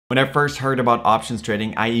When I first heard about options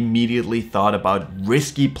trading, I immediately thought about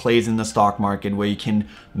risky plays in the stock market where you can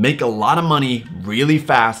make a lot of money really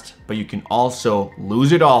fast, but you can also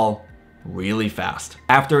lose it all really fast.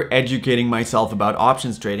 After educating myself about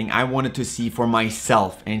options trading, I wanted to see for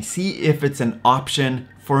myself and see if it's an option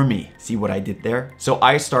for me. See what I did there? So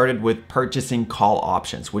I started with purchasing call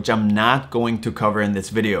options, which I'm not going to cover in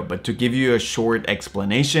this video, but to give you a short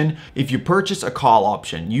explanation, if you purchase a call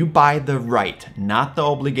option, you buy the right, not the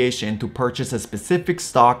obligation to purchase a specific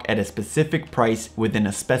stock at a specific price within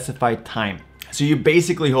a specified time. So you're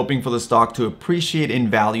basically hoping for the stock to appreciate in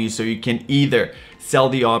value so you can either sell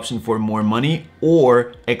the option for more money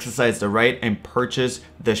or exercise the right and purchase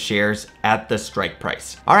the shares at the strike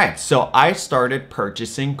price. All right, so I started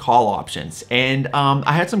purchasing call options and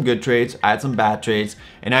I had some good trades, I had some bad trades,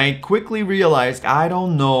 and I quickly realized I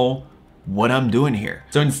don't know what I'm doing here.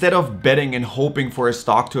 So instead of betting and hoping for a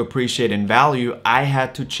stock to appreciate in value, I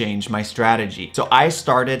had to change my strategy. So I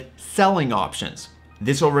started selling options.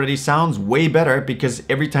 This already sounds way better because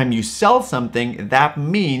every time you sell something, that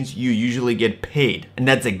means you usually get paid. And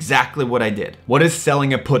that's exactly what I did. What does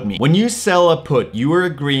selling a put mean? When you sell a put, you are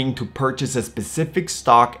agreeing to purchase a specific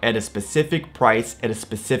stock at a specific price at a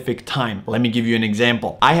specific time. Let me give you an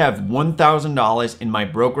example. I have $1,000 in my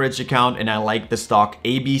brokerage account and I like the stock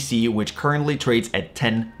ABC, which currently trades at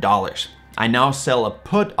 $10. I now sell a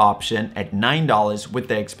put option at $9 with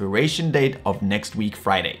the expiration date of next week,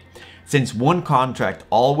 Friday. Since one contract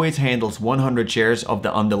always handles 100 shares of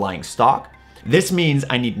the underlying stock, this means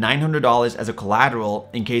I need $900 as a collateral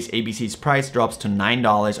in case ABC's price drops to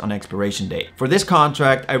 $9 on expiration date. For this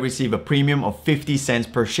contract, I receive a premium of 50 cents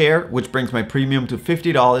per share, which brings my premium to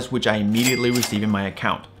 $50, which I immediately receive in my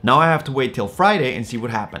account. Now I have to wait till Friday and see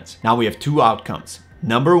what happens. Now we have two outcomes.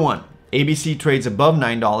 Number one, ABC trades above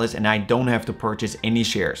 $9 and I don't have to purchase any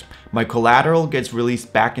shares. My collateral gets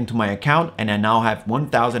released back into my account and I now have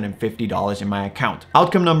 $1,050 in my account.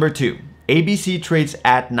 Outcome number two, ABC trades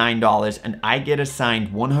at $9 and I get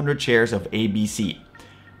assigned 100 shares of ABC.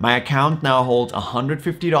 My account now holds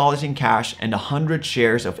 $150 in cash and 100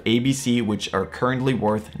 shares of ABC, which are currently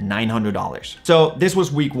worth $900. So this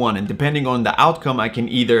was week one, and depending on the outcome, I can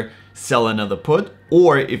either sell another put,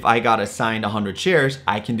 or if I got assigned 100 shares,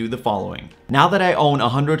 I can do the following. Now that I own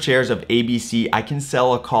 100 shares of ABC, I can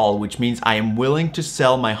sell a call, which means I am willing to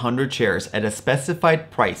sell my 100 shares at a specified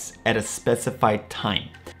price at a specified time.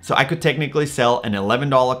 So I could technically sell an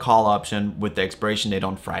 $11 call option with the expiration date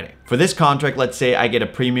on Friday. For this contract, let's say I get a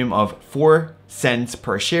premium of 4 cents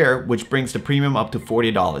per share, which brings the premium up to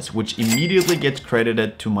 $40, which immediately gets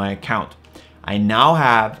credited to my account. I now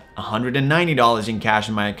have $190 in cash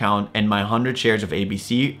in my account and my 100 shares of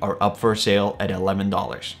ABC are up for sale at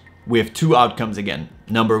 $11. We have two outcomes again.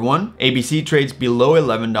 Number one, ABC trades below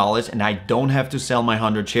 $11 and I don't have to sell my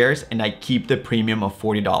 100 shares and I keep the premium of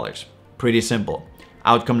 $40. Pretty simple.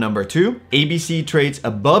 Outcome number two, ABC trades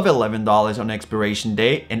above $11 on expiration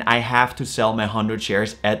day and I have to sell my 100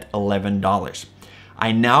 shares at $11.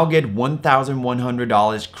 I now get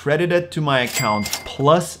 $1,100 credited to my account,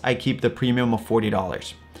 plus I keep the premium of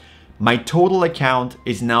 $40. My total account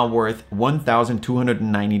is now worth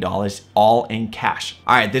 $1,290 all in cash.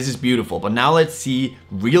 All right, this is beautiful, but now let's see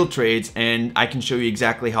real trades and I can show you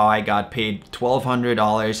exactly how I got paid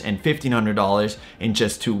 $1,200 and $1,500 in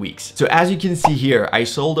just 2 weeks. So as you can see here, I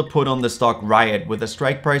sold a put on the stock Riot with a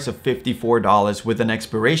strike price of $54 with an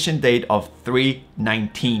expiration date of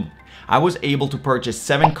 3/19. I was able to purchase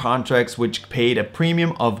 7 contracts which paid a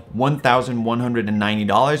premium of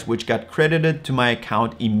 $1,190, which got credited to my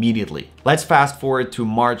account immediately. Let's fast forward to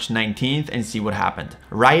March 19th and see what happened.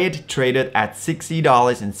 Riot traded at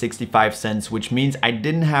 $60.65, which means I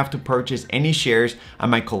didn't have to purchase any shares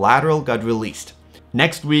and my collateral got released.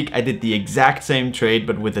 Next week, I did the exact same trade,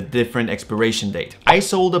 but with a different expiration date. I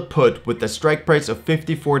sold a put with a strike price of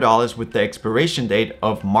 $54 with the expiration date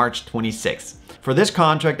of March 26th. For this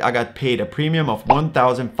contract, I got paid a premium of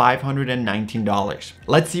 $1,519.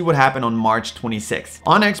 Let's see what happened on March 26th.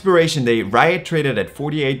 On expiration day, Riot traded at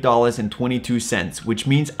 $48.22, which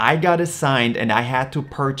means I got assigned and I had to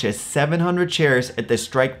purchase 700 shares at the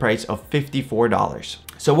strike price of $54.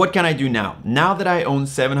 So what can I do now? Now that I own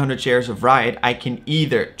 700 shares of Riot, I can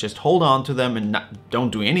either just hold on to them and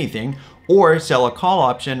don't do anything, or sell a call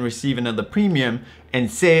option, receive another premium, and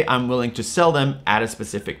say I'm willing to sell them at a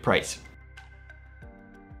specific price.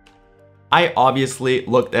 I obviously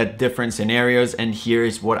looked at different scenarios and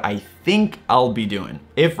here's what I think I'll be doing.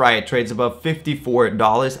 If Riot trades above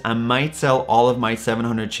 $54, I might sell all of my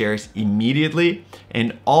 700 shares immediately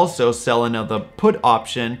and also sell another put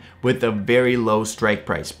option with a very low strike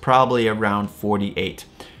price, probably around 48.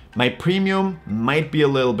 My premium might be a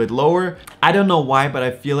little bit lower. I don't know why, but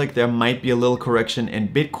I feel like there might be a little correction in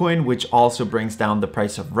Bitcoin, which also brings down the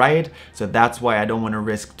price of Riot. So that's why I don't want to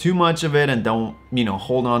risk too much of it and don't,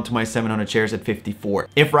 hold on to my 700 shares at 54.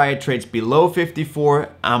 If Riot trades below 54,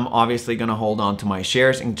 I'm obviously going to hold on to my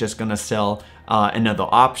shares and just going to sell another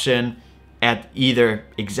option at either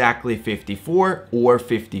exactly 54 or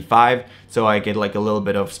 55. So I get like a little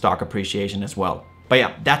bit of stock appreciation as well. But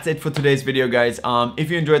yeah, that's it for today's video, guys. If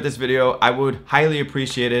you enjoyed this video, I would highly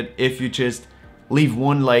appreciate it if you just leave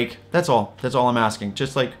one like. That's all I'm asking.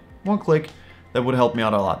 Just like one click, that would help me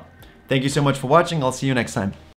out a lot. Thank you so much for watching. I'll see you next time.